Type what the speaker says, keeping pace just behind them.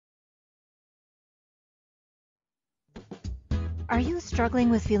Are you struggling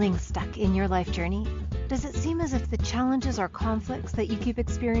with feeling stuck in your life journey? Does it seem as if the challenges or conflicts that you keep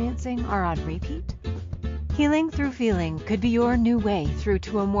experiencing are on repeat? Healing through feeling could be your new way through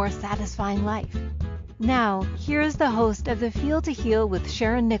to a more satisfying life. Now, here is the host of the Feel to Heal with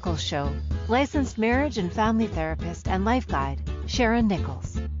Sharyn Nichols show, licensed marriage and family therapist and life guide, Sharyn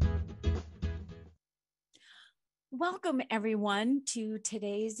Nichols. Welcome, everyone, to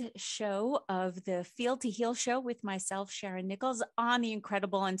today's show of the Feel to Heal show with myself, Sharyn Nichols, on the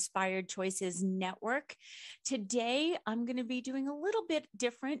Incredible Inspired Choices Network. Today, I'm going to be doing a little bit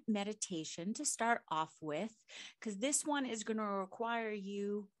different meditation to start off with, because this one is going to require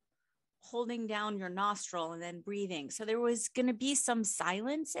you holding down your nostril and then breathing. So there was going to be some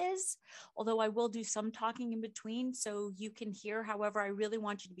silences, although I will do some talking in between so you can hear. However, I really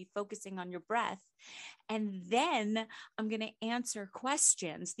want you to be focusing on your breath. And then I'm going to answer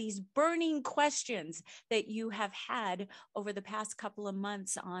questions, these burning questions that you have had over the past couple of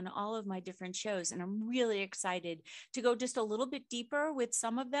months on all of my different shows. And I'm really excited to go just a little bit deeper with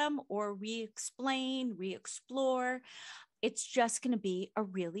some of them, or re-explain, re-explore. It's just going to be a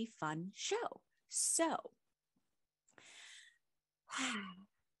really fun show. So,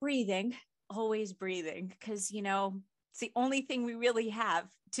 breathing, always breathing, because, it's the only thing we really have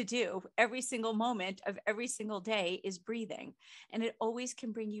to do every single moment of every single day is breathing. And it always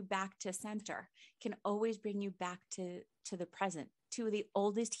can bring you back to center, can always bring you back to the present. Two of the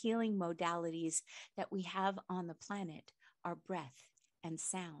oldest healing modalities that we have on the planet are breath and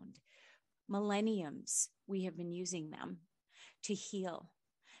sound. Millenniums, we have been using them to heal,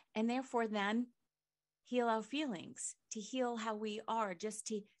 and therefore then heal our feelings, to heal how we are, just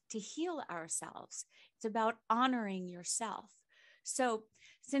to heal ourselves. It's about honoring yourself. So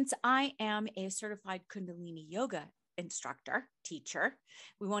since I am a certified Kundalini yoga instructor, teacher,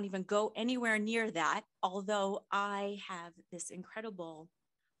 we won't even go anywhere near that, although I have this incredible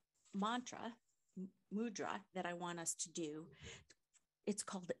mantra, mudra, that I want us to do. It's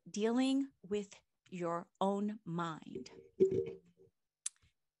called dealing with your own mind.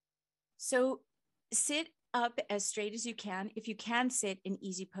 So sit up as straight as you can. If you can sit in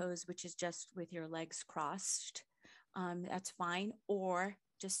easy pose, which is just with your legs crossed, that's fine, or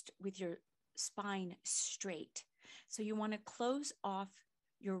just with your spine straight. So you want to close off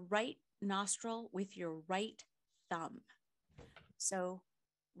your right nostril with your right thumb. So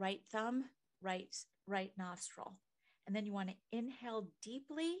right thumb, right nostril. And then you want to inhale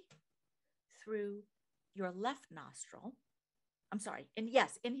deeply through your left nostril.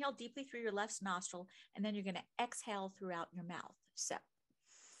 Inhale deeply through your left nostril, and then you're going to exhale throughout your mouth. So.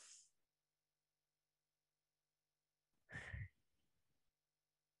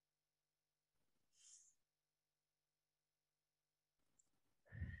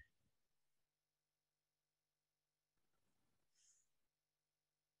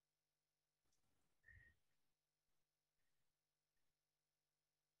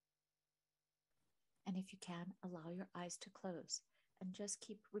 And if you can, allow your eyes to close and just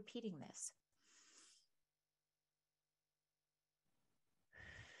keep repeating this.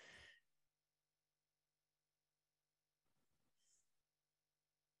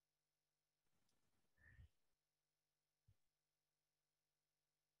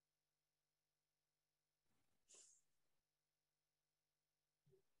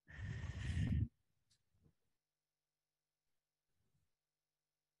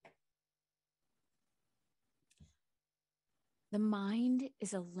 The mind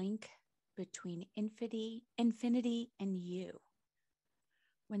is a link between infinity and you.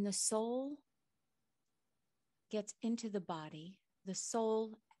 When the soul gets into the body, the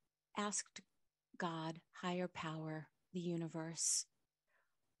soul asked God, higher power, the universe,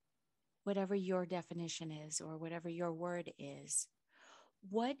 whatever your definition is or whatever your word is,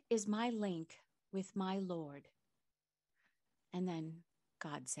 what is my link with my Lord? And then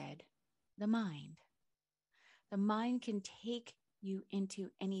God said, the mind. The mind can take you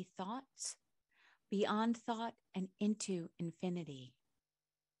into any thoughts, beyond thought, and into infinity.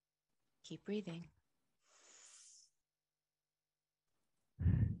 Keep breathing.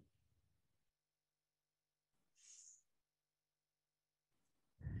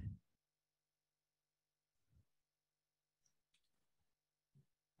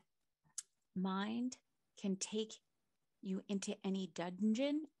 Mind can take you into any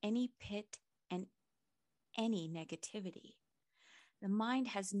dungeon, any pit, and any negativity. The mind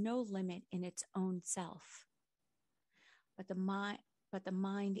has no limit in its own self, but the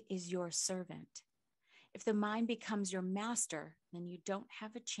mind is your servant. If the mind becomes your master, then you don't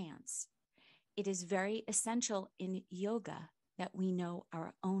have a chance. It is very essential in yoga that we know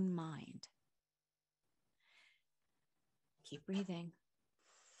our own mind. Keep breathing.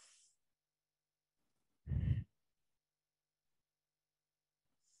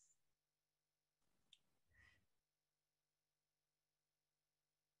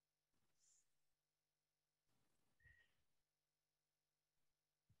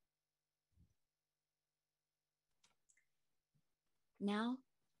 Now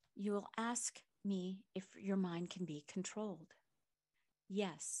you will ask me if your mind can be controlled.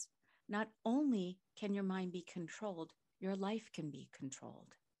 Yes, not only can your mind be controlled, your life can be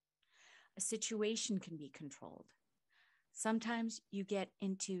controlled. A situation can be controlled. Sometimes you get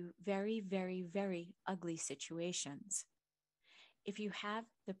into very, very, very ugly situations. If you have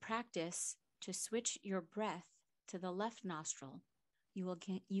the practice to switch your breath to the left nostril,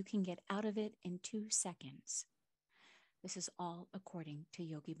 you can get out of it in 2 seconds. This is all according to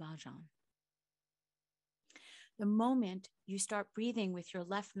Yogi Bhajan. The moment you start breathing with your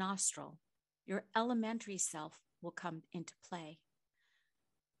left nostril, your elementary self will come into play.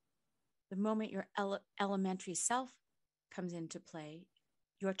 The moment your elementary self comes into play,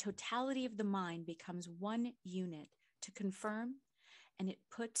 your totality of the mind becomes one unit to confirm, and it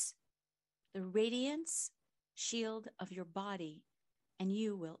puts the radiance shield of your body, and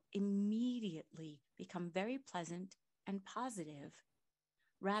you will immediately become very pleasant and positive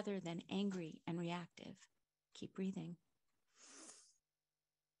rather than angry and reactive. Keep breathing.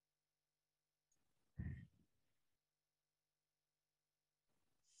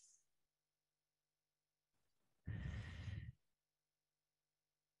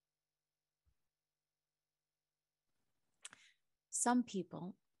 Some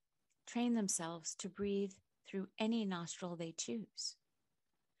people train themselves to breathe through any nostril they choose.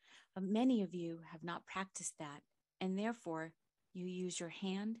 But many of you have not practiced that, and therefore you use your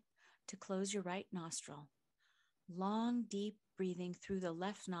hand to close your right nostril. Long, deep breathing through the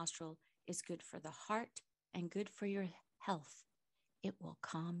left nostril is good for the heart and good for your health. It will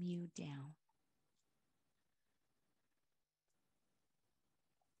calm you down.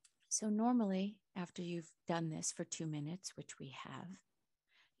 So normally, after you've done this for 2 minutes, which we have,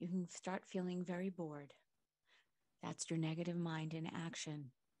 you can start feeling very bored. That's your negative mind in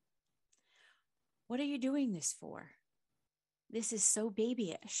action. What are you doing this for? This is so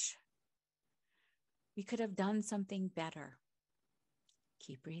babyish. We could have done something better.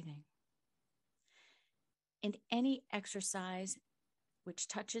 Keep breathing. In any exercise which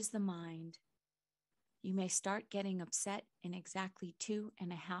touches the mind, you may start getting upset in exactly 2.5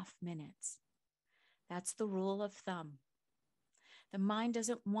 minutes. That's the rule of thumb. The mind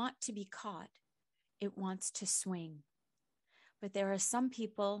doesn't want to be caught. It wants to swing. But there are some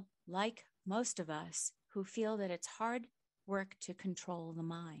people, like most of us, who feel that it's hard work to control the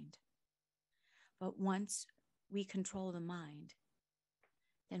mind. But once we control the mind,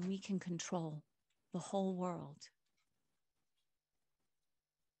 then we can control the whole world.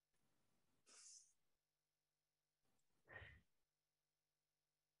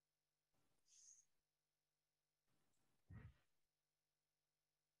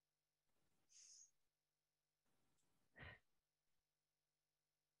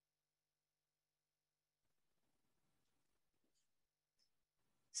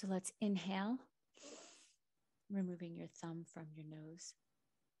 So let's inhale, removing your thumb from your nose,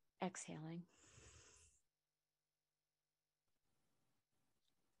 exhaling.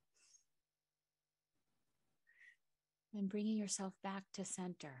 And bringing yourself back to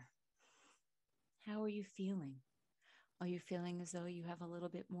center. How are you feeling? Are you feeling as though you have a little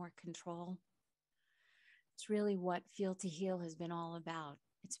bit more control? It's really what Feel to Heal has been all about.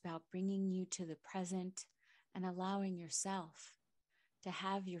 It's about bringing you to the present and allowing yourself to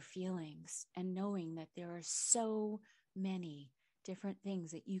have your feelings and knowing that there are so many different things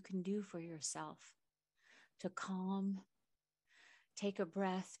that you can do for yourself to calm. Take a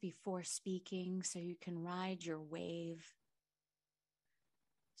breath before speaking so you can ride your wave.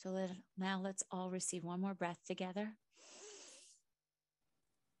 So now let's all receive one more breath together.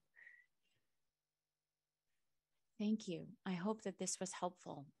 Thank you. I hope that this was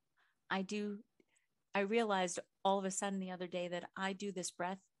helpful. I realized all of a sudden the other day that I do this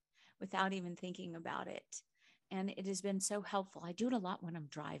breath without even thinking about it. And it has been so helpful. I do it a lot when I'm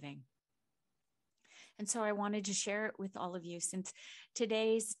driving. And so I wanted to share it with all of you, since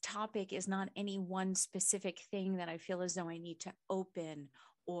today's topic is not any one specific thing that I feel as though I need to open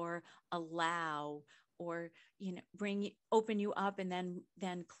or allow or, open you up and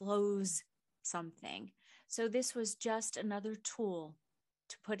then close something. So this was just another tool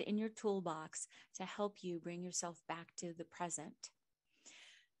to put in your toolbox to help you bring yourself back to the present.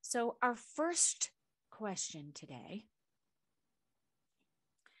 So our first question today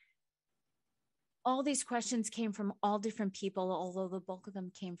all these questions came from all different people, although the bulk of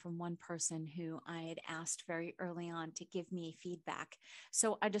them came from one person who I had asked very early on to give me feedback.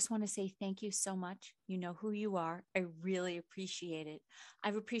 So I just want to say thank you so much. You know who you are. I really appreciate it.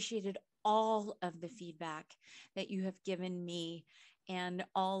 I've appreciated all of the feedback that you have given me and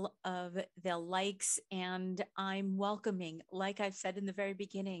all of the likes. And I'm welcoming, like I've said in the very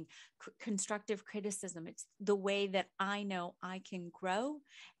beginning, constructive criticism. It's the way that I know I can grow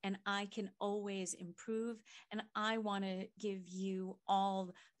and I can always improve. And I want to give you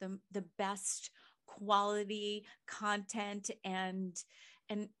all the best quality content and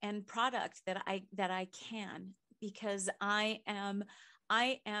product that I can, because I am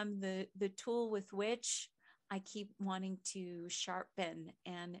the tool with which I keep wanting to sharpen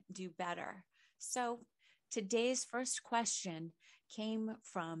and do better. So today's first question came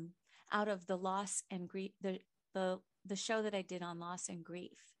from out of the loss and grief, the show that I did on loss and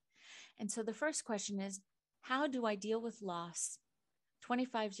grief. And so the first question is, how do I deal with loss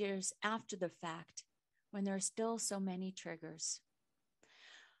 25 years after the fact when there are still so many triggers?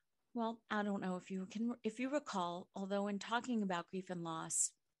 Well, I don't know if you recall, although in talking about grief and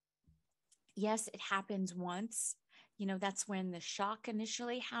loss, yes, it happens once. You know, that's when the shock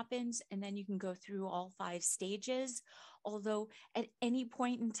initially happens, and then you can go through all 5 stages. Although at any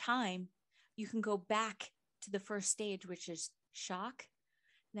point in time, you can go back to the first stage, which is shock.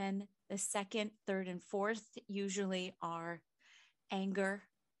 Then the second, third, and fourth usually are anger,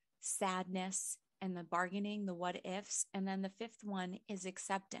 sadness, and the bargaining, the what ifs. And then the 5th one is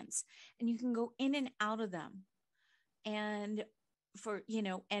acceptance. And you can go in and out of them. And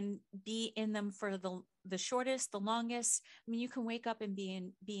and be in them for the shortest, the longest. I mean, you can wake up and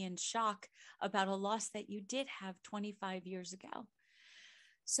be in shock about a loss that you did have 25 years ago.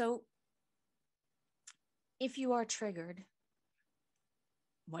 So if you are triggered,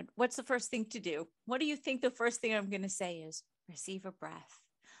 what's the first thing to do? What do you think the first thing I'm going to say is? Receive a breath.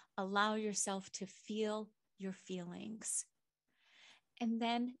 Allow yourself to feel your feelings. And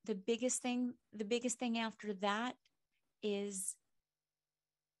then the biggest thing after that is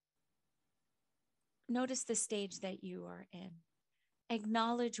notice the stage that you are in.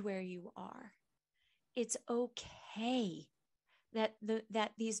 Acknowledge where you are. It's okay that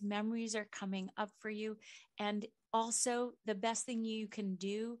these memories are coming up for you. And also, the best thing you can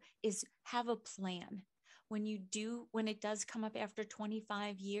do is have a plan. When it does come up after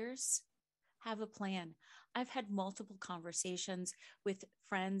 25 years, have a plan. I've had multiple conversations with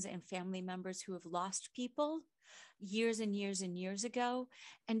friends and family members who have lost people years and years and years ago,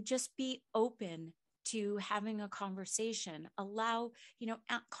 and just be open to having a conversation.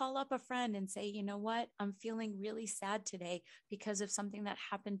 Call up a friend and say, you know what, I'm feeling really sad today because of something that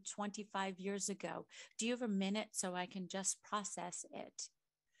happened 25 years ago. Do you have a minute so I can just process it?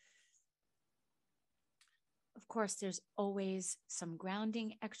 Of course, there's always some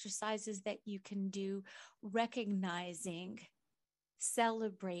grounding exercises that you can do, recognizing,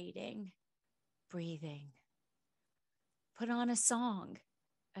 celebrating, breathing. Put on a song.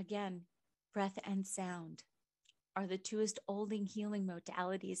 Again, breath and sound are the 2 olding healing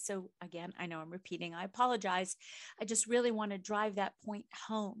modalities. So again, I know I'm repeating, I apologize. I just really want to drive that point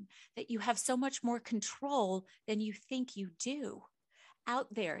home, that you have so much more control than you think you do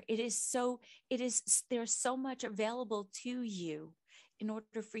out there. There's so much available to you in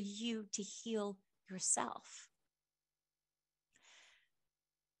order for you to heal yourself.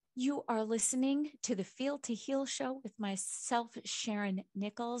 You are listening to the Feel to Heal show with myself, Sharyn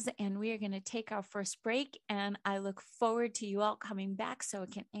Nichols, and we are going to take our first break. And I look forward to you all coming back so I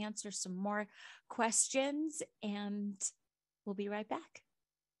can answer some more questions, and we'll be right back.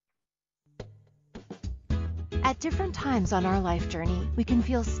 At different times on our life journey, we can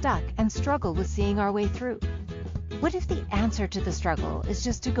feel stuck and struggle with seeing our way through. What if the answer to the struggle is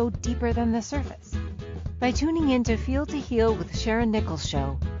just to go deeper than the surface? By tuning in to Feel to Heal with Sharyn Nichols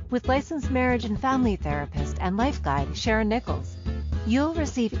show, with licensed marriage and family therapist and life guide Sharyn Nichols, you'll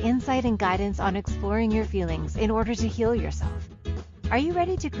receive insight and guidance on exploring your feelings in order to heal yourself. Are you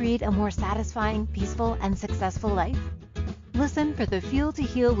ready to create a more satisfying, peaceful, and successful life? Listen for the Feel to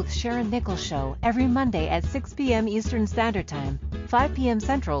Heal with Sharyn Nichols show every Monday at 6 p.m. Eastern Standard Time, 5 p.m.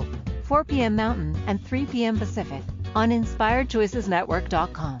 Central, 4 p.m. Mountain, and 3 p.m. Pacific on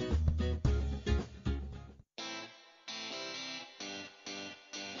InspiredChoicesNetwork.com.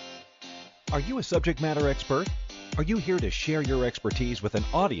 Are you a subject matter expert? Are you here to share your expertise with an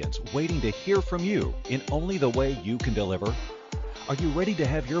audience waiting to hear from you in only the way you can deliver? Are you ready to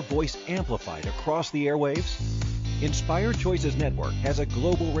have your voice amplified across the airwaves? Inspired Choices Network has a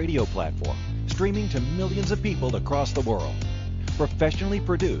global radio platform streaming to millions of people across the world. Professionally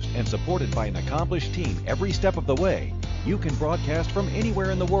produced and supported by an accomplished team every step of the way, you can broadcast from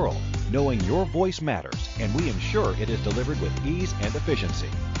anywhere in the world, knowing your voice matters, and we ensure it is delivered with ease and efficiency.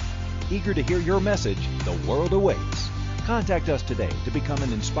 Eager to hear your message, the world awaits. Contact us today to become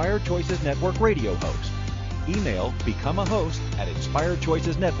an Inspired Choices Network radio host. Email become a host at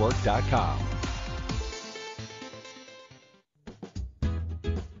inspiredchoicesnetwork.com.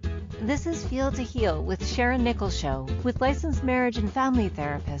 This is Feel to Heal with Sharyn Nichols Show with licensed marriage and family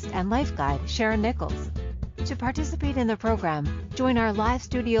therapist and life guide Sharyn Nichols. To participate in the program, join our live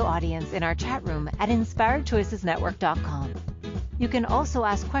studio audience in our chat room at inspiredchoicesnetwork.com. You can also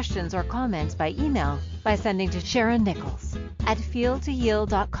ask questions or comments by email by sending to Sharyn Nichols at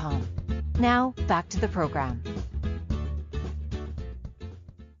feeltoheal.com. Now, back to the program.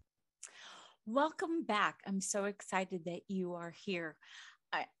 Welcome back. I'm so excited that you are here.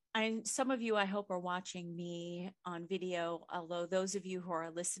 Some of you, I hope, are watching me on video, although those of you who are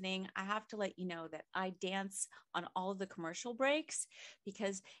listening, I have to let you know that I dance on all of the commercial breaks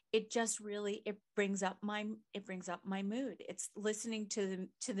because it just really, it brings up my mood. It's listening to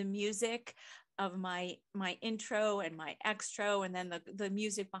the music of my intro and my extra, and then the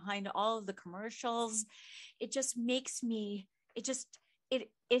music behind all of the commercials. It just makes me, it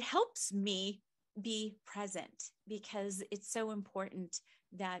helps me be present, because it's so important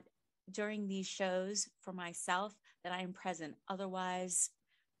that during these shows for myself that I am present. Otherwise,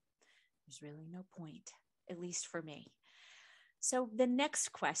 there's really no point, at least for me. So the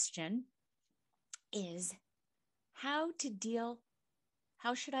next question is how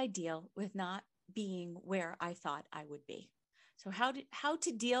should I deal with not being where I thought I would be? So how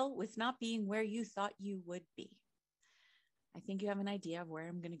to deal with not being where you thought you would be? I think you have an idea of where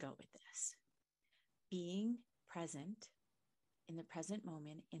I'm going to go with this. Being present in the present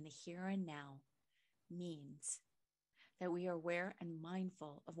moment, in the here and now, means that we are aware and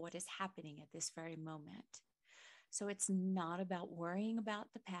mindful of what is happening at this very moment. So it's not about worrying about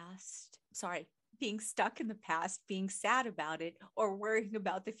the past, being stuck in the past, being sad about it, or worrying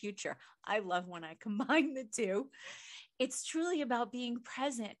about the future. I love when I combine the two. It's truly about being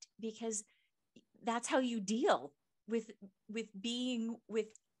present, because that's how you deal with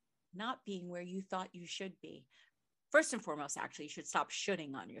not being where you thought you should be. First and foremost, actually, you should stop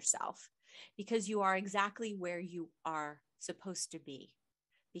shoulding on yourself, because you are exactly where you are supposed to be,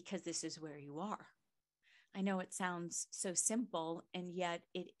 because this is where you are. I know it sounds so simple, and yet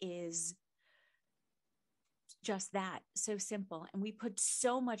it is just that, so simple. And we put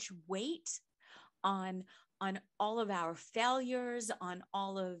so much weight on all of our failures, on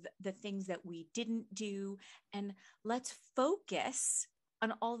all of the things that we didn't do. And let's focus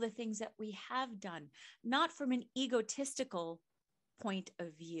on all the things that we have done, not from an egotistical point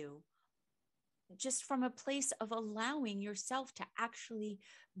of view, just from a place of allowing yourself to actually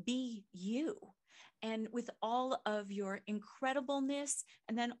be you, and with all of your incredibleness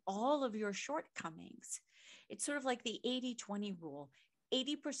and then all of your shortcomings. It's sort of like the 80-20 rule.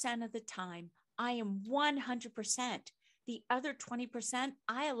 80% of the time, I am 100%. The other 20%,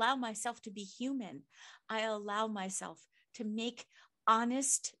 I allow myself to be human. I allow myself to make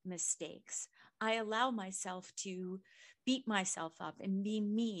honest mistakes. I allow myself to beat myself up and be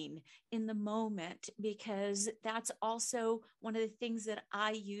mean in the moment, because that's also one of the things that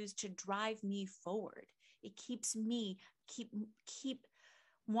I use to drive me forward. It keeps me keep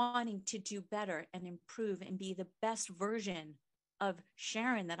wanting to do better and improve and be the best version of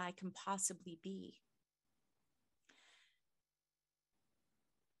Sharyn that I can possibly be.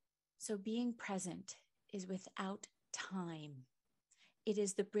 So being present is without time. It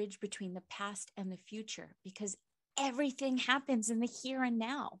is the bridge between the past and the future, because everything happens in the here and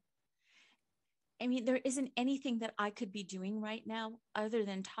now. I mean, there isn't anything that I could be doing right now other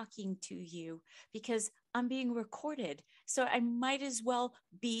than talking to you, because I'm being recorded. So I might as well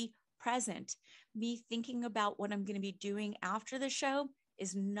be present. Me thinking about what I'm going to be doing after the show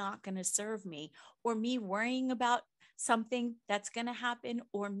is not going to serve me, or me worrying about something that's going to happen,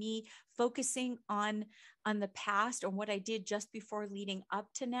 or me focusing on the past or what I did just before leading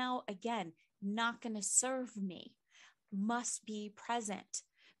up to now, again, not going to serve me. Must be present,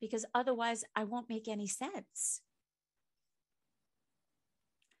 because otherwise I won't make any sense.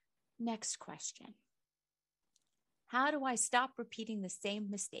 Next question. How do I stop repeating the same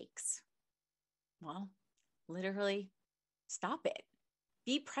mistakes? Well, literally stop it.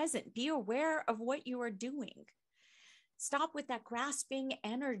 Be present. Be aware of what you are doing. Stop with that grasping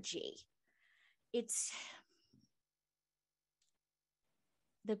energy. It's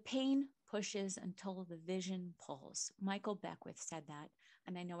the pain pushes until the vision pulls. Michael Beckwith said that.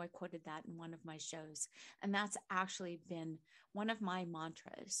 And I know I quoted that in one of my shows. And that's actually been one of my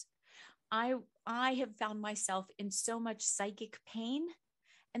mantras. I have found myself in so much psychic pain,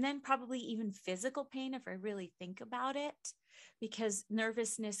 and then probably even physical pain if I really think about it, because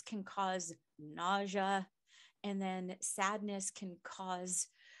nervousness can cause nausea, and then sadness can cause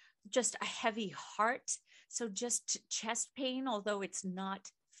just a heavy heart. So just chest pain, although it's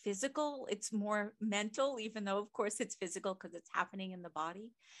not physical, it's more mental, even though of course it's physical because it's happening in the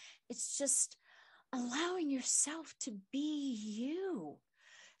body. It's just allowing yourself to be you.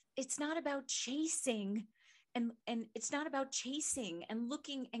 It's not about chasing, and it's not about chasing and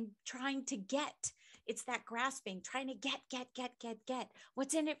looking and trying to get. It's that grasping, trying to get.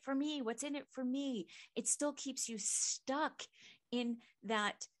 What's in it for me? What's in it for me? It still keeps you stuck in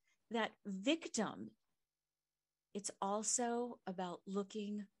that victim. It's also about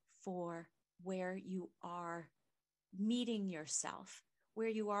looking for where you are meeting yourself, where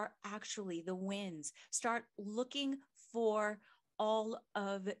you are actually the wins. Start looking for all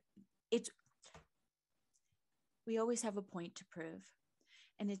of it. We always have a point to prove,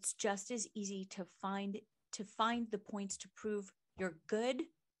 and it's just as easy to find the points to prove you're good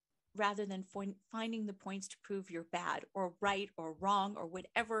rather than finding the points to prove you're bad or right or wrong or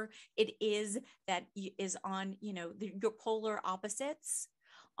whatever it is that is on, your polar opposites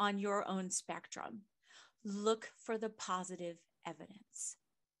on your own spectrum. Look for the positive evidence.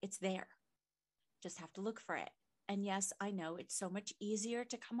 It's there. Just have to look for it. And yes, I know it's so much easier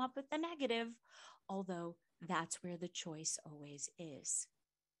to come up with the negative, although that's where the choice always is.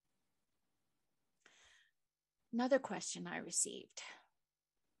 Another question I received: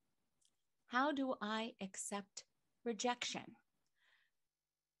 how do I accept rejection?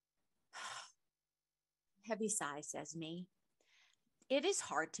 Heavy sigh, says me. It is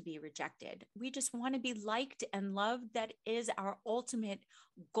hard to be rejected. We just want to be liked and loved. That is our ultimate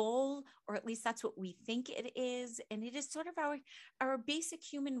goal, or at least that's what we think it is. And it is sort of our basic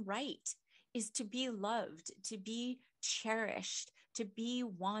human right, is to be loved, to be cherished, to be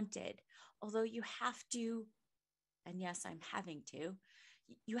wanted. Although you have to, and yes, I'm having to,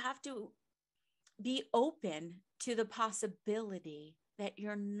 you have to be open to the possibility that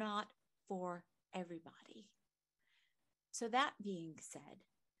you're not for everybody. So that being said,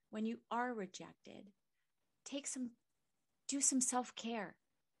 when you are rejected, do some self-care.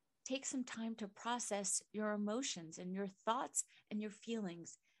 Take some time to process your emotions and your thoughts and your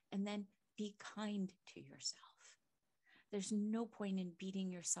feelings, and then be kind to yourself. There's no point in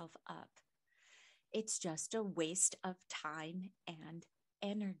beating yourself up. It's just a waste of time and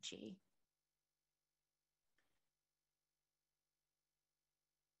energy.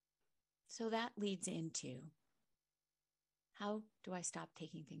 So that leads into, how do I stop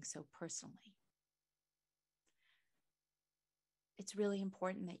taking things so personally? It's really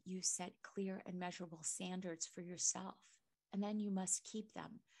important that you set clear and measurable standards for yourself, and then you must keep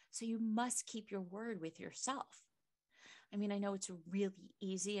them. So you must keep your word with yourself. I mean, I know it's really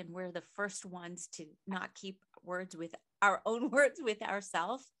easy, and we're the first ones to not keep words with our own words with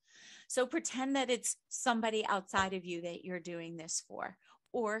ourselves. So pretend that it's somebody outside of you that you're doing this for,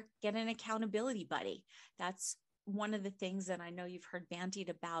 or get an accountability buddy. That's one of the things that I know you've heard bandied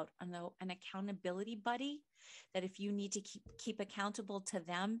about, an accountability buddy, that if you need to keep accountable to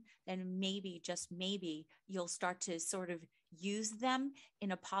them, then maybe, just maybe, you'll start to sort of use them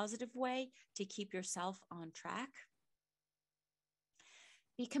in a positive way to keep yourself on track.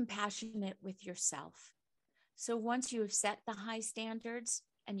 Be compassionate with yourself. So once you have set the high standards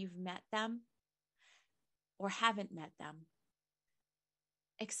and you've met them or haven't met them,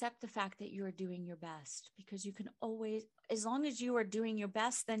 accept the fact that you are doing your best, because you can always, as long as you are doing your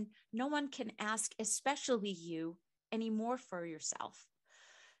best, then no one can ask, especially you, any more for yourself.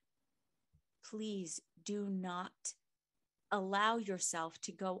 Please do not allow yourself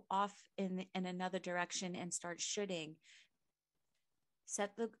to go off in another direction and start shooting.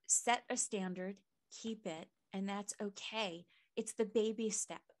 Set a standard, keep it, and that's okay. It's the baby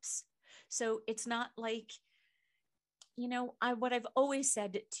steps. So it's not like, what I've always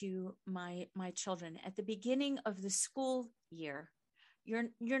said to my children at the beginning of the school year,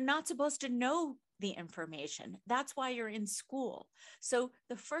 you're not supposed to know the information. That's why you're in school. So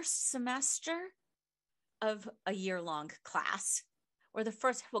the first semester of a year-long class, or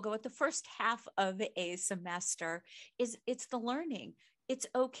we'll go with the first half of a semester, it's the learning. It's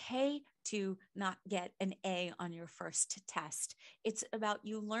okay to not get an A on your first test. It's about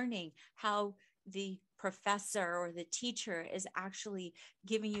you learning how the professor or the teacher is actually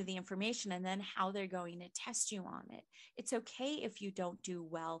giving you the information and then how they're going to test you on it. It's okay if you don't do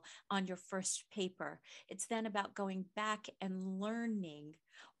well on your first paper. It's then about going back and learning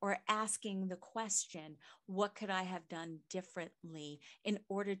or asking the question, what could I have done differently in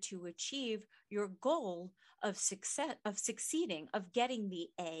order to achieve your goal of success, of succeeding, of getting the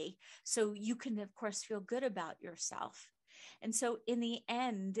A, so you can, of course, feel good about yourself. And so in the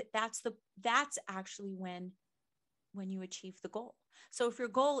end, that's actually when you achieve the goal. So if your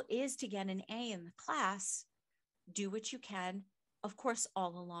goal is to get an A in the class, do what you can, of course,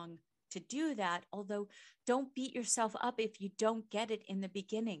 all along to do that. Although don't beat yourself up if you don't get it in the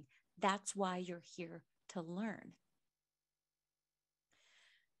beginning. That's why you're here to learn.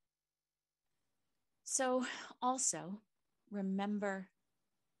 So also remember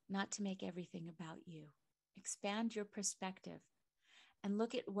not to make everything about you. Expand your perspective and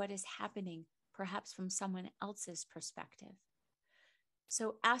look at what is happening, perhaps from someone else's perspective.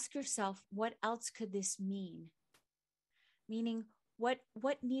 So ask yourself, what else could this mean? Meaning, what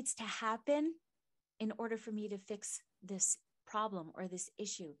needs to happen in order for me to fix this problem or this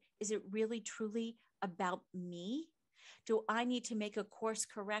issue? Is it really truly about me? Do I need to make a course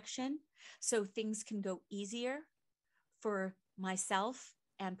correction so things can go easier for myself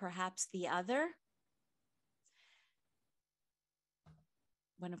and perhaps the other?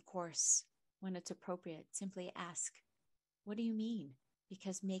 When it's appropriate, simply ask, what do you mean?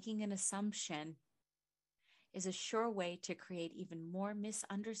 Because making an assumption is a sure way to create even more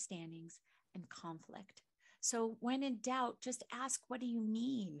misunderstandings and conflict. So when in doubt, just ask, what do you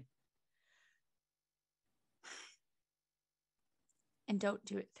mean? And don't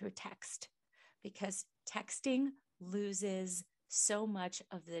do it through text, because texting loses so much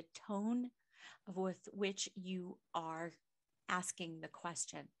of the tone with which you are asking the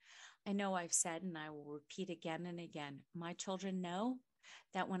question. I know I've said, and I will repeat again and again, my children know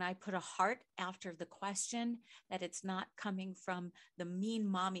that when I put a heart after the question, that it's not coming from the mean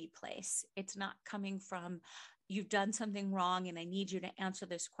mommy place. It's not coming from, you've done something wrong and I need you to answer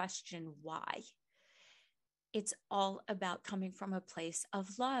this question, why? It's all about coming from a place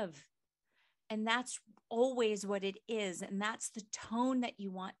of love. And that's always what it is. And that's the tone that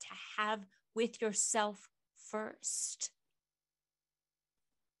you want to have with yourself first.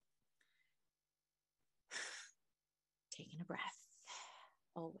 Taking a breath,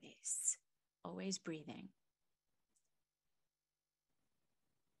 always breathing.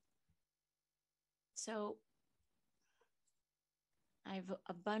 So I have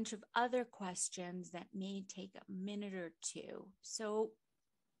a bunch of other questions that may take a minute or two. So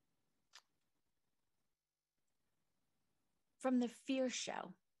from the fear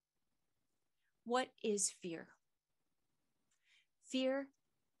show, what is fear? Fear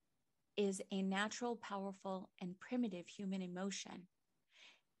is a natural, powerful, and primitive human emotion.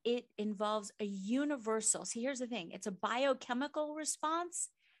 It involves a universal, see, here's the thing, it's a biochemical response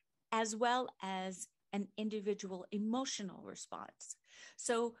as well as an individual emotional response.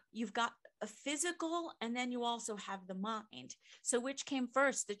 So you've got a physical, and then you also have the mind. So which came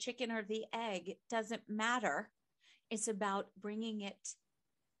first, the chicken or the egg? It doesn't matter. It's about bringing it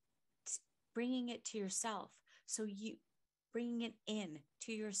to yourself. So you bringing it in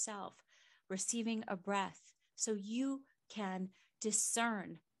to yourself, receiving a breath, so you can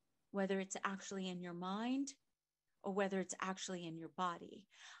discern whether it's actually in your mind or whether it's actually in your body.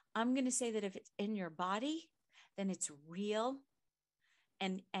 I'm going to say that if it's in your body, then it's real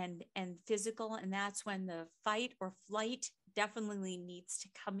and physical. And that's when the fight or flight definitely needs to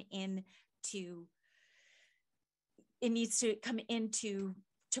come into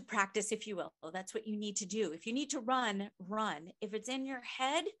practice, if you will. That's what you need to do. If you need to run. If it's in your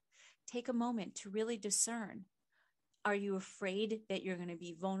head, take a moment to really discern. Are you afraid that you're going to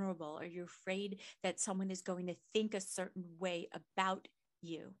be vulnerable? Are you afraid that someone is going to think a certain way about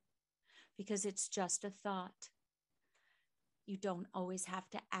you? Because it's just a thought. You don't always have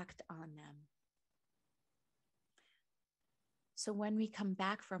to act on them. So when we come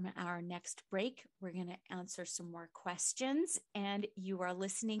back from our next break, we're going to answer some more questions. And you are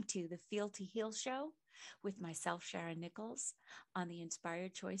listening to the Feel to Heal show with myself, Sharyn Nichols, on the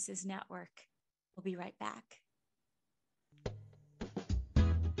Inspired Choices Network. We'll be right back.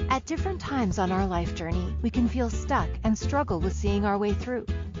 At different times on our life journey, we can feel stuck and struggle with seeing our way through.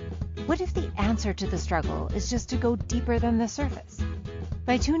 What if the answer to the struggle is just to go deeper than the surface?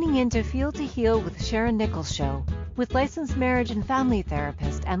 By tuning in to Feel to Heal with Sharyn Nichols show, with licensed marriage and family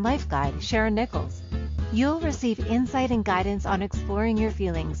therapist and life guide Sharyn Nichols, you'll receive insight and guidance on exploring your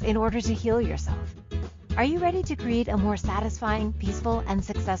feelings in order to heal yourself. Are you ready to create a more satisfying, peaceful, and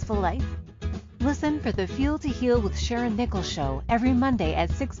successful life? Listen for the Feel to Heal with Sharyn Nichols show every Monday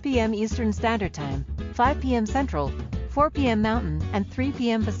at 6 p.m. Eastern Standard Time, 5 p.m. Central, 4 p.m. Mountain, and 3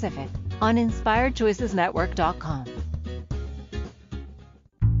 p.m. Pacific on InspiredChoicesNetwork.com.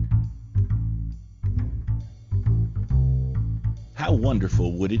 How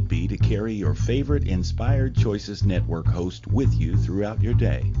wonderful would it be to carry your favorite Inspired Choices Network host with you throughout your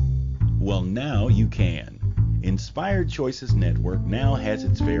day? Well, now you can. Inspired Choices Network now has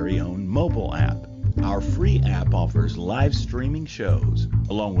its very own mobile app. Our free app offers live streaming shows,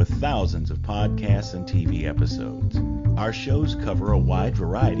 along with thousands of podcasts and TV episodes. Our shows cover a wide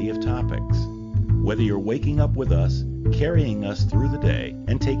variety of topics. Whether you're waking up with us, carrying us through the day,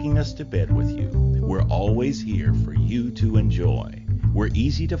 and taking us to bed with you, we're always here for you to enjoy. We're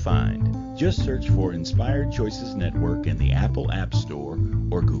easy to find. Just search for Inspired Choices Network in the Apple App Store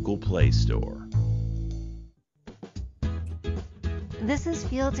or Google Play Store. This is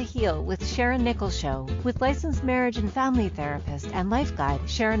Feel to Heal with Sharyn Nichols show with licensed marriage and family therapist and life guide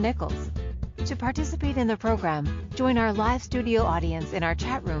Sharyn Nichols. To participate in the program, join our live studio audience in our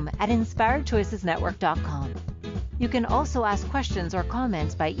chat room at InspiredChoicesNetwork.com. You can also ask questions or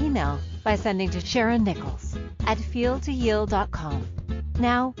comments by email by sending to Sharyn Nichols at feeltoheal.com.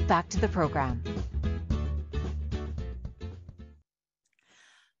 Now, back to the program.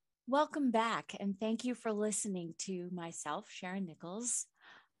 Welcome back, and thank you for listening to myself, Sharyn Nichols,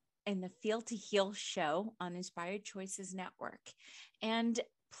 in the Feel to Heal show on Inspired Choices Network. And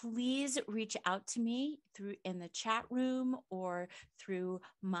please reach out to me through in the chat room or through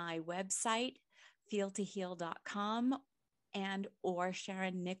my website, feeltoheal.com, and or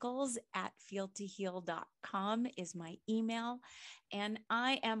Sharyn Nichols at feeltoheal.com is my email. And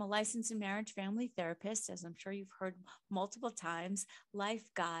I am a licensed marriage family therapist, as I'm sure you've heard multiple times, life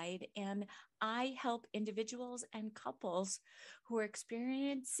guide, and I help individuals and couples who are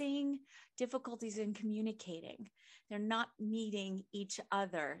experiencing difficulties in communicating. They're not meeting each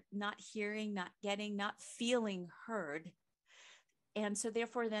other, not hearing, not getting, not feeling heard. And so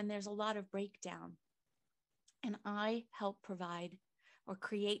therefore, then there's a lot of breakdown. And I help provide or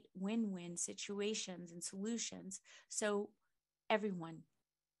create win-win situations and solutions so everyone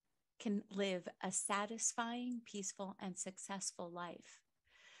can live a satisfying, peaceful, and successful life.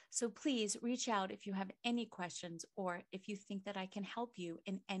 So please reach out if you have any questions or if you think that I can help you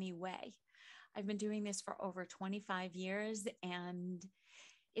in any way. I've been doing this for over 25 years and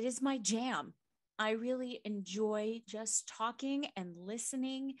it is my jam. I really enjoy just talking and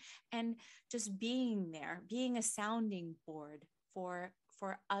listening and just being there, being a sounding board for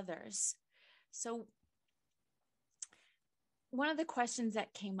others. So one of the questions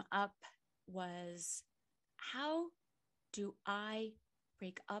that came up was, how do I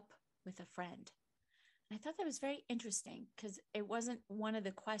break up with a friend? And I thought that was very interesting because it wasn't one of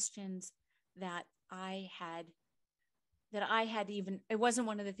the questions that I had even, it wasn't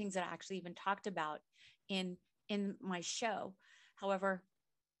one of the things that I actually even talked about in my show. However,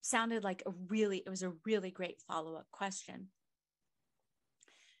 sounded like it was a really great follow-up question.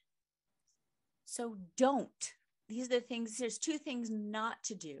 So these are the things, there's two things not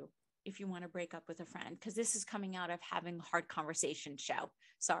to do if you want to break up with a friend, because this is coming out of having a hard conversation show.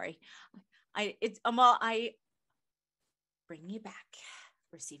 Sorry. I bring you back,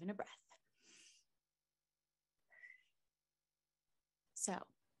 receiving a breath. So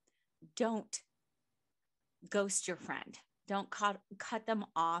don't ghost your friend. Don't cut them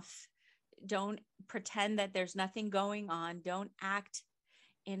off. Don't pretend that there's nothing going on. Don't act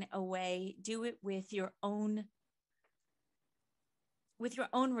in a way. Do it with your own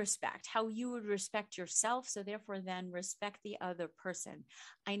respect, how you would respect yourself. So therefore then respect the other person.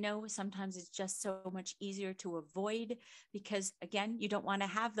 I know sometimes it's just so much easier to avoid because again, you don't want to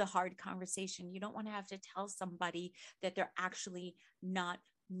have the hard conversation. You don't want to have to tell somebody that they're actually not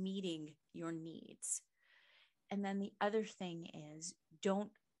meeting your needs. And then the other thing is,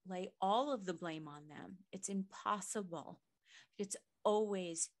 don't lay all of the blame on them. It's impossible. It's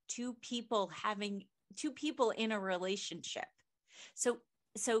always two people in a relationship. So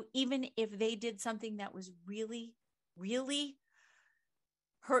even if they did something that was really, really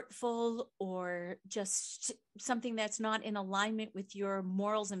hurtful or just something that's not in alignment with your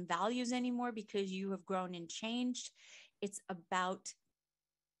morals and values anymore because you have grown and changed, it's about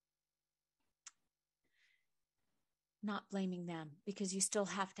not blaming them, because you still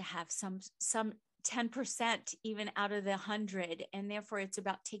have to have some 10% even out of the 100. And therefore it's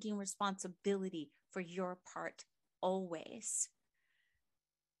about taking responsibility for your part always.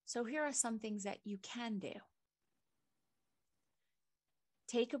 So here are some things that you can do.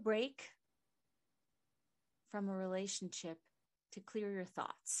 Take a break from a relationship to clear your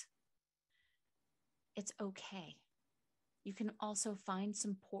thoughts. It's okay. You can also find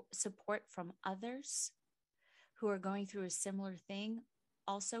some support from others who are going through a similar thing.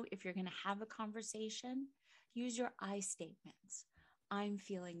 Also, if you're going to have a conversation, use your I statements. I'm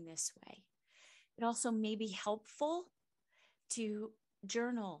feeling this way. It also may be helpful to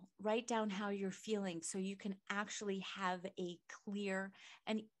journal, write down how you're feeling so you can actually have a clear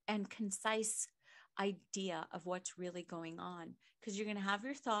and concise idea of what's really going on, because you're going to have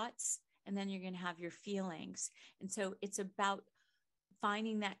your thoughts and then you're going to have your feelings. And so it's about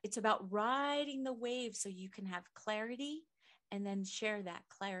finding that, it's about riding the wave so you can have clarity and then share that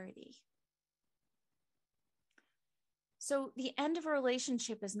clarity. So the end of a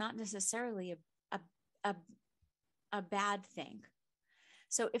relationship is not necessarily a bad thing.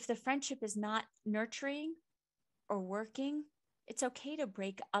 So if the friendship is not nurturing or working, it's okay to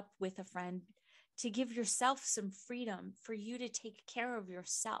break up with a friend, to give yourself some freedom for you to take care of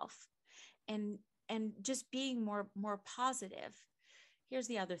yourself and just being more positive. Here's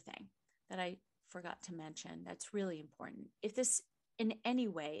the other thing that I forgot to mention that's really important. If this in any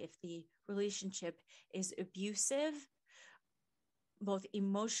way, if the relationship is abusive, both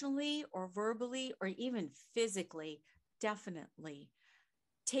emotionally or verbally or even physically, definitely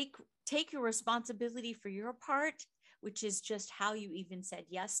take your responsibility for your part, which is just how you even said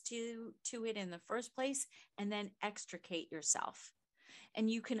yes to it in the first place, and then extricate yourself. And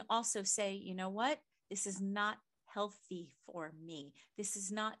you can also say, you know what, this is not healthy for me. This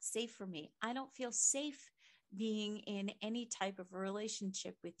is not safe for me. I don't feel safe being in any type of a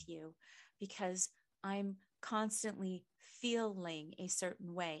relationship with you because I'm constantly feeling a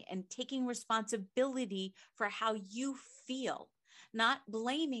certain way, and taking responsibility for how you feel, not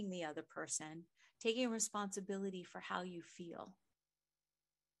blaming the other person, taking responsibility for how you feel.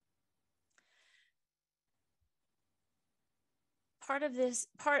 Part of this,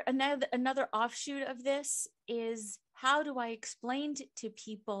 another offshoot of this is, how do I explain to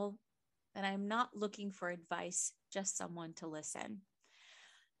people that I'm not looking for advice, just someone to listen?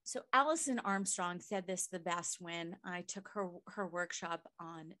 So Alison Armstrong said this the best when I took her workshop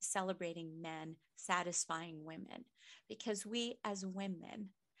on celebrating men, satisfying women, because we as women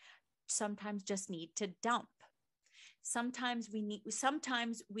sometimes just need to dump. Sometimes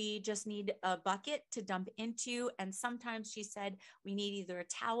we just need a bucket to dump into. And sometimes she said we need either a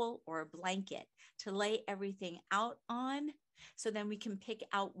towel or a blanket to lay everything out on. So then we can pick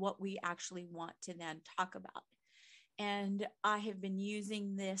out what we actually want to then talk about. And I have been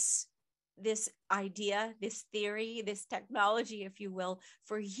using this idea, this theory, this technology, if you will,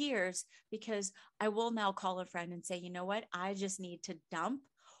 for years, because I will now call a friend and say, you know what, I just need to dump,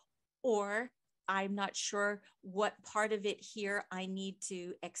 or I'm not sure what part of it here I need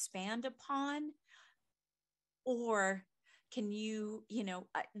to expand upon, or can you,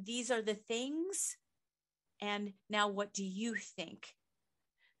 these are the things, and now what do you think?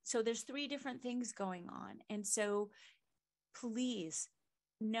 So there's 3 different things going on. And so please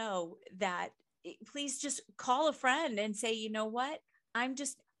know that, please just call a friend and say, you know what,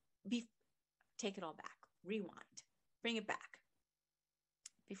 take it all back, rewind, bring it back.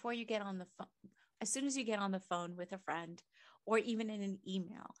 Before you get on the phone, as soon as you get on the phone with a friend or even in an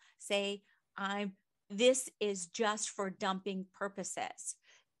email, say, this is just for dumping purposes.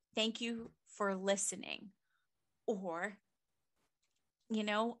 Thank you for listening. Or,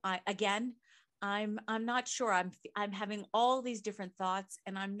 I'm not sure. I'm having all these different thoughts,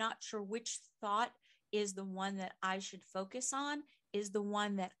 and I'm not sure which thought is the one that I should focus on, is the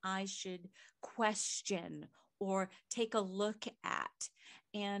one that I should question or take a look at.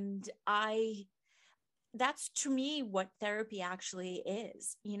 And that's to me what therapy actually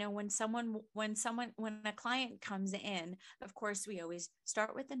is. When a client comes in, of course, we always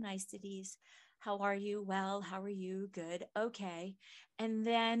start with the niceties. How are you? Well, how are you? Good. Okay. And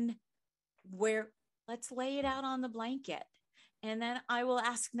then let's lay it out on the blanket. And then I will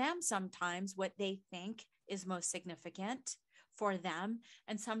ask them sometimes what they think is most significant for them.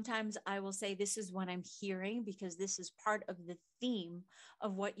 And sometimes I will say, this is what I'm hearing, because this is part of the theme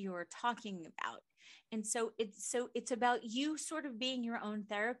of what you are talking about. And so it's about you sort of being your own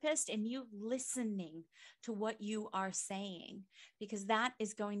therapist and you listening to what you are saying, because that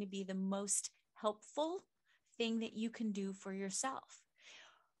is going to be the most helpful thing that you can do for yourself.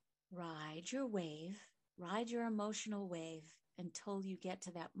 Ride your wave, ride your emotional wave until you get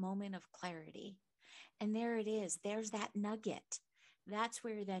to that moment of clarity. And there it is. There's that nugget. That's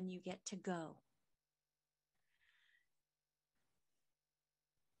where then you get to go.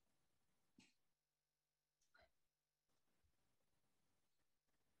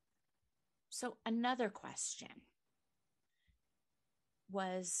 So another question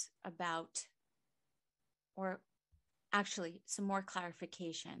was about or actually some more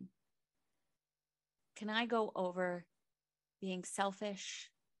clarification. Can I go over being selfish,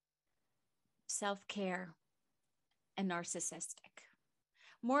 self-care, and narcissistic?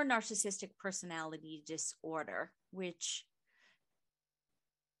 More narcissistic personality disorder, which,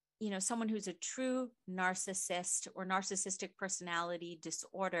 someone who's a true narcissist or narcissistic personality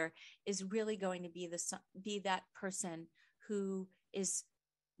disorder is really going to be that person who is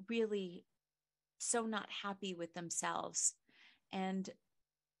really so not happy with themselves and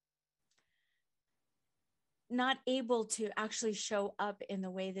not able to actually show up in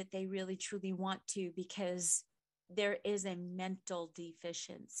the way that they really truly want to, because there is a mental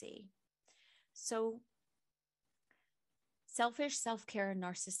deficiency. So selfish, self-care, and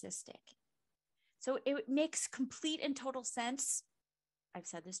narcissistic. So it makes complete and total sense, I've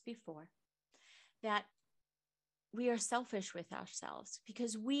said this before, that we are selfish with ourselves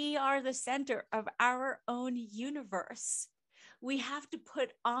because we are the center of our own universe. We have to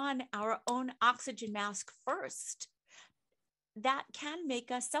put on our own oxygen mask first. That can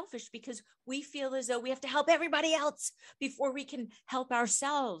make us selfish because we feel as though we have to help everybody else before we can help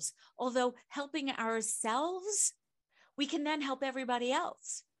ourselves. Although helping ourselves, we can then help everybody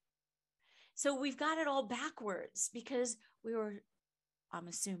else. So we've got it all backwards because I'm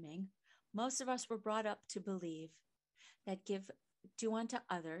assuming, most of us were brought up to believe that do unto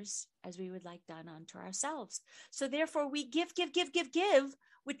others as we would like done unto ourselves. So therefore we give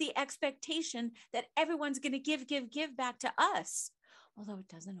with the expectation that everyone's going to give back to us, although it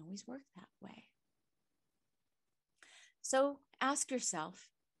doesn't always work that way. So ask yourself,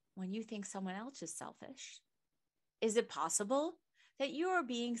 when you think someone else is selfish, is it possible that you are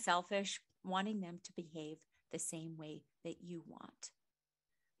being selfish, wanting them to behave the same way that you want?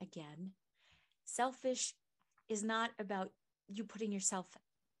 Again, selfish is not about you putting yourself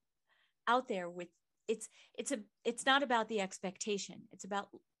out there with it's not about the expectation. It's about,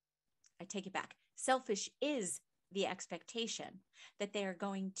 I take it back. Selfish is the expectation that they are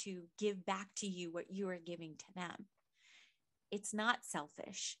going to give back to you what you are giving to them. It's not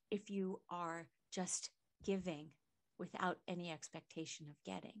selfish if you are just giving without any expectation of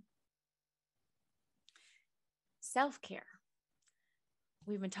getting. Self-care.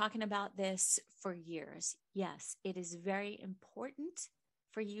 We've been talking about this for years. Yes, it is very important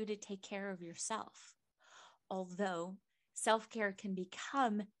for you to take care of yourself. Although self-care can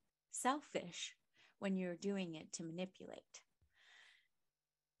become selfish when you're doing it to manipulate.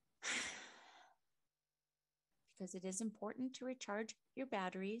 Because it is important to recharge your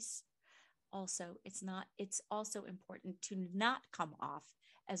batteries. Also, it's also important to not come off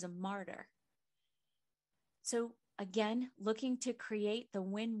as a martyr. So again, looking to create the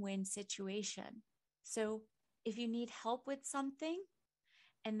win-win situation. So if you need help with something,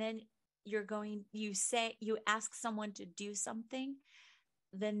 and then you ask someone to do something,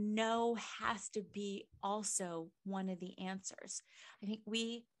 the no has to be also one of the answers. I think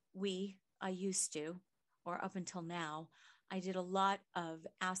I used to, or up until now, I did a lot of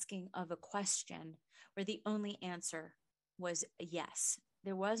asking of a question where the only answer was yes.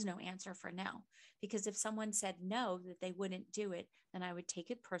 There was no answer for no, because if someone said no, that they wouldn't do it, then I would take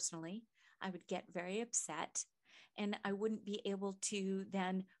it personally. I would get very upset, and I wouldn't be able to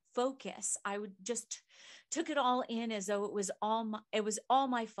then focus. I would just took it all in as though it was all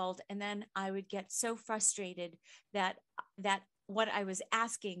my fault. And then I would get so frustrated that what I was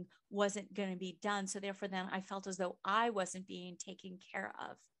asking wasn't going to be done. So therefore then I felt as though I wasn't being taken care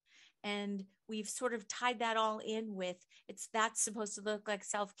of. And we've sort of tied that all in with that's supposed to look like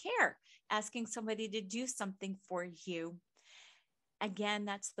self-care, asking somebody to do something for you. Again,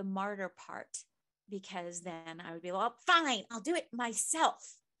 that's the martyr part, because then I would be like, well, fine, I'll do it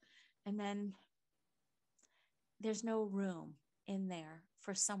myself. And then there's no room in there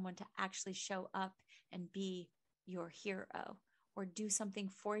for someone to actually show up and be your hero or do something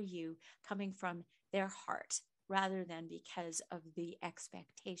for you coming from their heart rather than because of the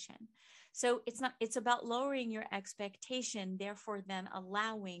expectation. So it's about lowering your expectation, therefore then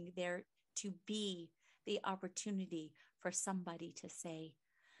allowing there to be the opportunity for somebody to say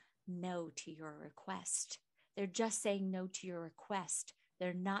no to your request. They're just saying no to your request.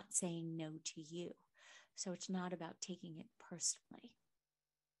 They're not saying no to you. So it's not about taking it personally.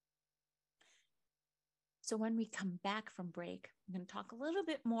 So when we come back from break, I'm going to talk a little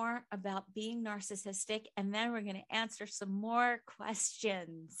bit more about being narcissistic, and then we're going to answer some more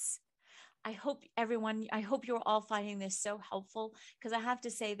questions. I hope you're all finding this so helpful, because I have to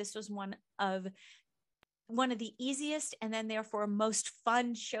say this was one of the easiest and then therefore most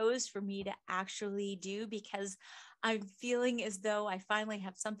fun shows for me to actually do, because I'm feeling as though I finally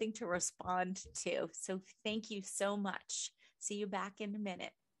have something to respond to. So thank you so much. See you back in a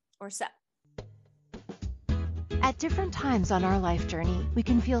minute or so. At different times on our life journey, we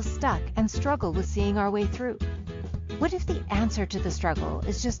can feel stuck and struggle with seeing our way through. What if the answer to the struggle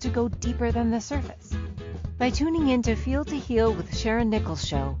is just to go deeper than the surface? By tuning in to Feel to Heal with Sharyn Nichols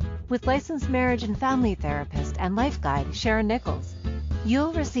show, with licensed marriage and family therapist and life guide Sharyn Nichols,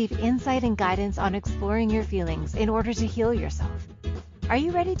 you'll receive insight and guidance on exploring your feelings in order to heal yourself. Are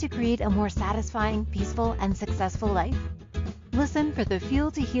you ready to create a more satisfying, peaceful, and successful life? Listen for the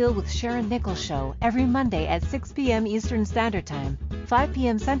Feel to Heal with Sharyn Nichols show every Monday at 6 p.m. Eastern Standard Time, 5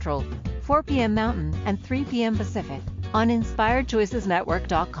 p.m. Central, 4 p.m. Mountain, and 3 p.m. Pacific on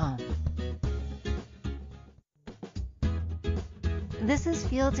InspiredChoicesNetwork.com. This is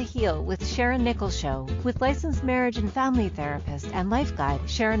Feel to Heal with Sharyn Nichols show, with licensed marriage and family therapist and life guide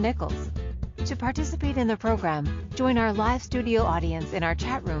Sharyn Nichols. To participate in the program, join our live studio audience in our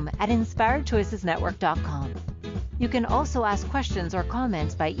chat room at InspiredChoicesNetwork.com. You can also ask questions or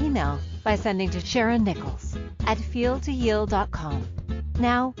comments by email by sending to Sharyn Nichols at feeltoheal.com.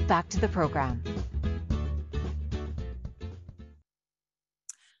 Now, back to the program.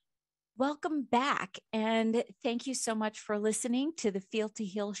 Welcome back, and thank you so much for listening to the Feel to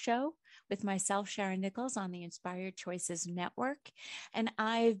Heal show with myself, Sharyn Nichols, on the Inspired Choices Network. And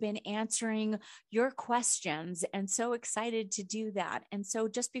I've been answering your questions and so excited to do that. And so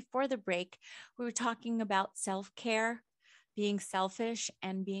just before the break, we were talking about self-care, being selfish,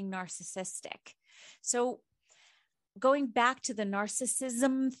 and being narcissistic. So going back to the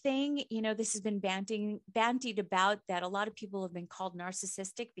narcissism thing, this has been bandied about that a lot of people have been called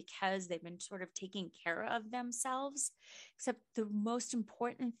narcissistic because they've been sort of taking care of themselves. Except the most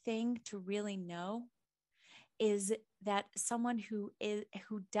important thing to really know is that someone who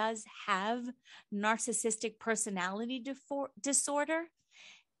does have narcissistic personality disorder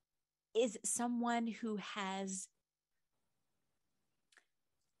is someone who has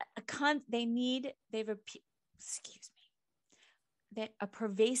a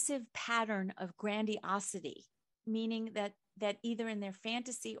pervasive pattern of grandiosity, meaning that either in their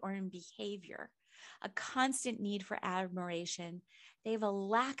fantasy or in behavior, a constant need for admiration. They have a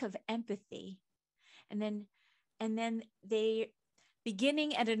lack of empathy, and then they,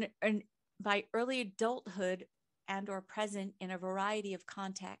 beginning at by early adulthood and or present in a variety of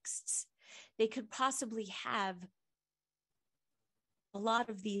contexts, they could possibly have a lot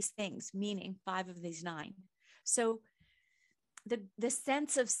of these things, meaning 5 of these 9. So the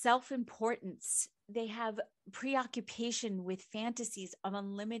sense of self-importance, they have preoccupation with fantasies of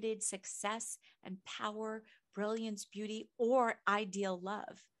unlimited success and power, brilliance, beauty, or ideal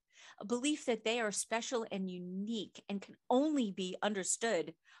love, a belief that they are special and unique and can only be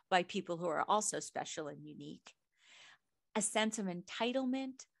understood by people who are also special and unique, a sense of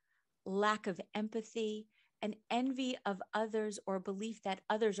entitlement, lack of empathy, an envy of others, or belief that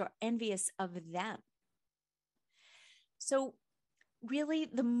others are envious of them. So really,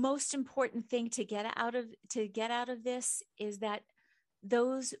 the most important thing to get out of this is that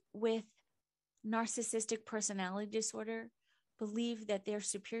those with narcissistic personality disorder believe that they're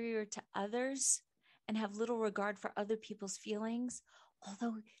superior to others and have little regard for other people's feelings,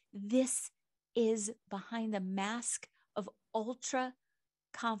 although this is behind the mask of ultra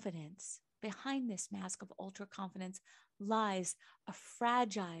confidence. Behind this mask of ultra confidence lies a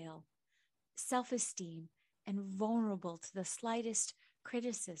fragile self-esteem and vulnerable to the slightest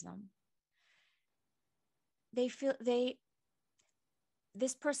criticism. This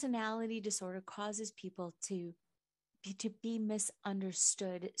personality disorder causes people to be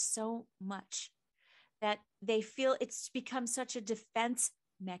misunderstood so much that they feel it's become such a defense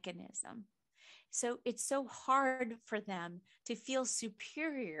mechanism. So it's so hard for them to feel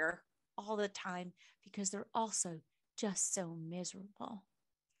superior all the time because they're also just so miserable.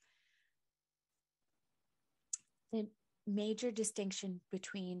 The major distinction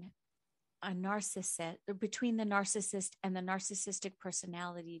between the narcissist and the narcissistic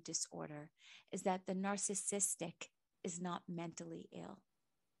personality disorder is that the narcissistic is not mentally ill.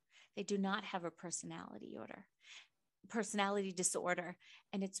 They do not have a personality disorder,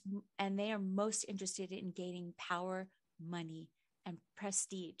 and they are most interested in gaining power, money, and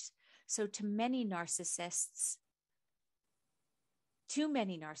prestige. So too many narcissists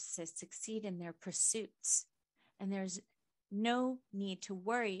succeed in their pursuits, and there's no need to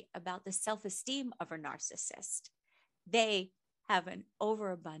worry about the self-esteem of a narcissist. They have an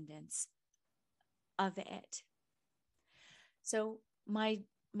overabundance of it. So my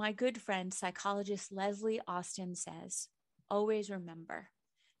good friend, psychologist Leslie Austin says, always remember,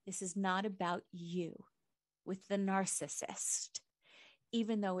 this is not about you. with the narcissist,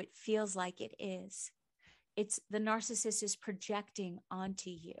 even though it feels like it is. It's the narcissist is projecting onto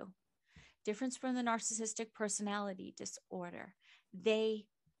you. Difference from the narcissistic personality disorder. They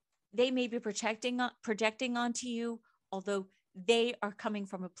may be projecting onto you, although they are coming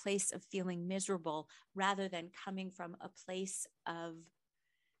from a place of feeling miserable rather than coming from a place of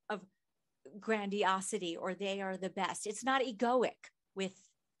grandiosity, or they are the best. It's not egoic with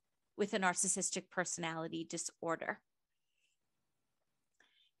a narcissistic personality disorder.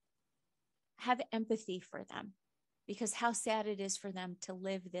 Have empathy for them, because how sad it is for them to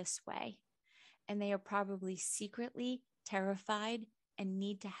live this way. And they are probably secretly terrified and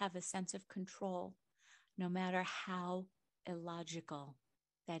need to have a sense of control, no matter how illogical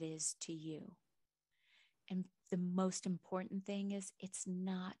that is to you. And the most important thing is it's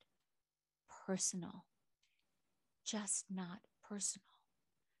not personal, just not personal.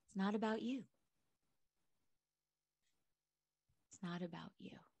 It's not about you. It's not about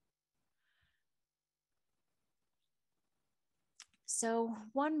you. So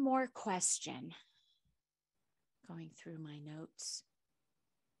one more question, going through my notes.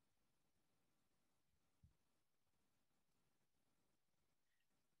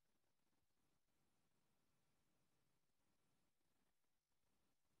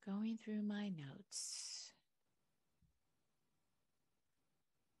 Going through my notes.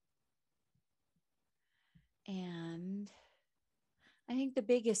 And I think the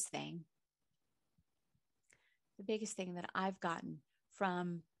biggest thing that I've gotten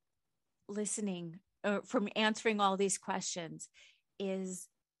from listening, or from answering all these questions, is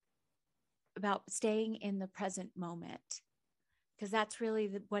about staying in the present moment, because that's really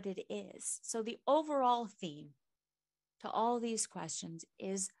what it is. So the overall theme to all these questions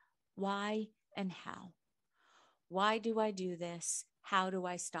is why and how. Why do I do this? How do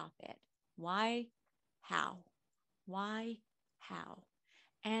I stop it? Why? How? Why? How?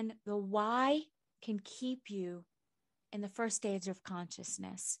 And the why can keep you in the first stage of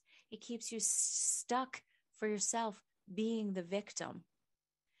consciousness. It keeps you stuck for yourself being the victim,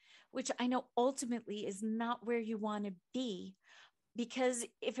 which I know ultimately is not where you want to be, because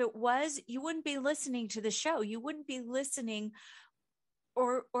if it was, you wouldn't be listening to the show. You wouldn't be listening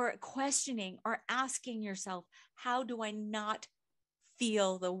or questioning or asking yourself, how do I not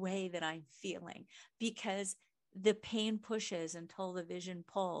feel the way that I'm feeling? Because the pain pushes until the vision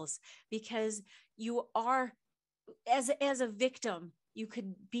pulls, because you are, as a victim, you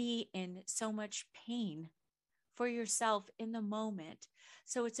could be in so much pain for yourself in the moment.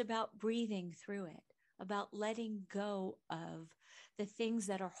 So it's about breathing through it, about letting go of the things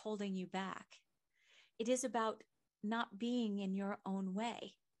that are holding you back. It is about not being in your own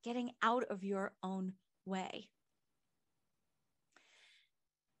way, getting out of your own way.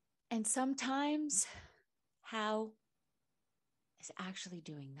 And sometimes how is actually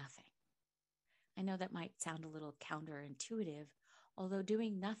doing nothing. I know that might sound a little counterintuitive, although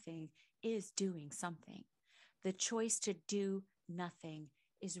doing nothing is doing something. The choice to do nothing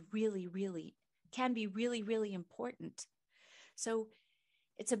is can be really, really important. So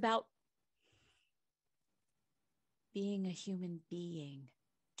it's about being a human being,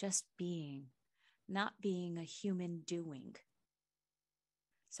 just being, not being a human doing.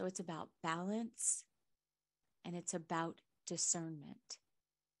 So it's about balance, and it's about discernment.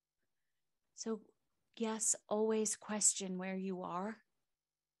 So yes, always question where you are,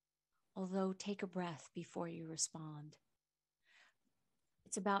 although take a breath before you respond.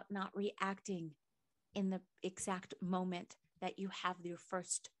 It's about not reacting in the exact moment that you have your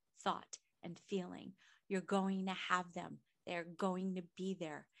first thought and feeling. You're going to have them. They're going to be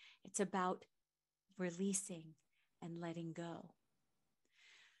there. It's about releasing and letting go.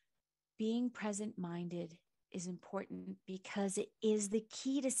 Being present-minded is important because it is the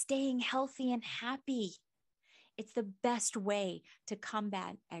key to staying healthy and happy. It's the best way to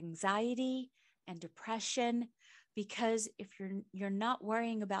combat anxiety and depression, because if you're not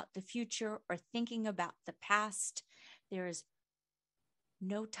worrying about the future or thinking about the past, there is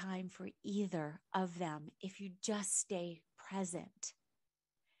no time for either of them if you just stay present.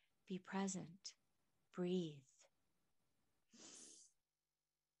 Be present. Breathe.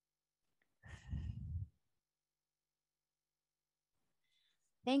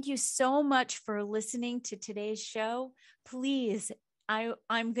 Thank you so much for listening to today's show. Please,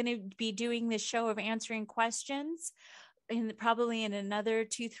 I'm going to be doing this show of answering questions probably in another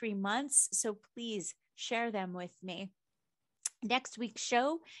 2-3 months. So please share them with me. Next week's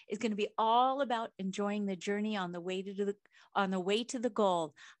show is going to be all about enjoying the journey on the way to the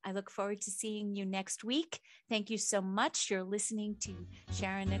goal. I look forward to seeing you next week. Thank you so much. You're listening to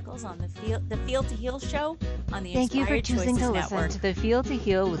Sharyn Nichols on the Feel to Heal show on the Thank you for Inspired choosing Choices to listen Network. to the Feel to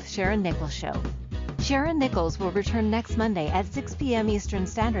Heal with Sharyn Nichols show. Sharyn Nichols will return next Monday at 6 p.m. Eastern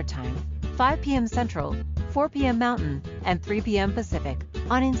Standard Time, 5 p.m. Central, 4 p.m. Mountain, and 3 p.m. Pacific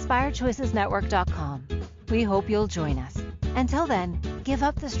on InspiredChoicesNetwork.com. We hope you'll join us. Until then, give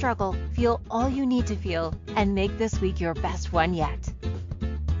up the struggle, feel all you need to feel, and make this week your best one yet.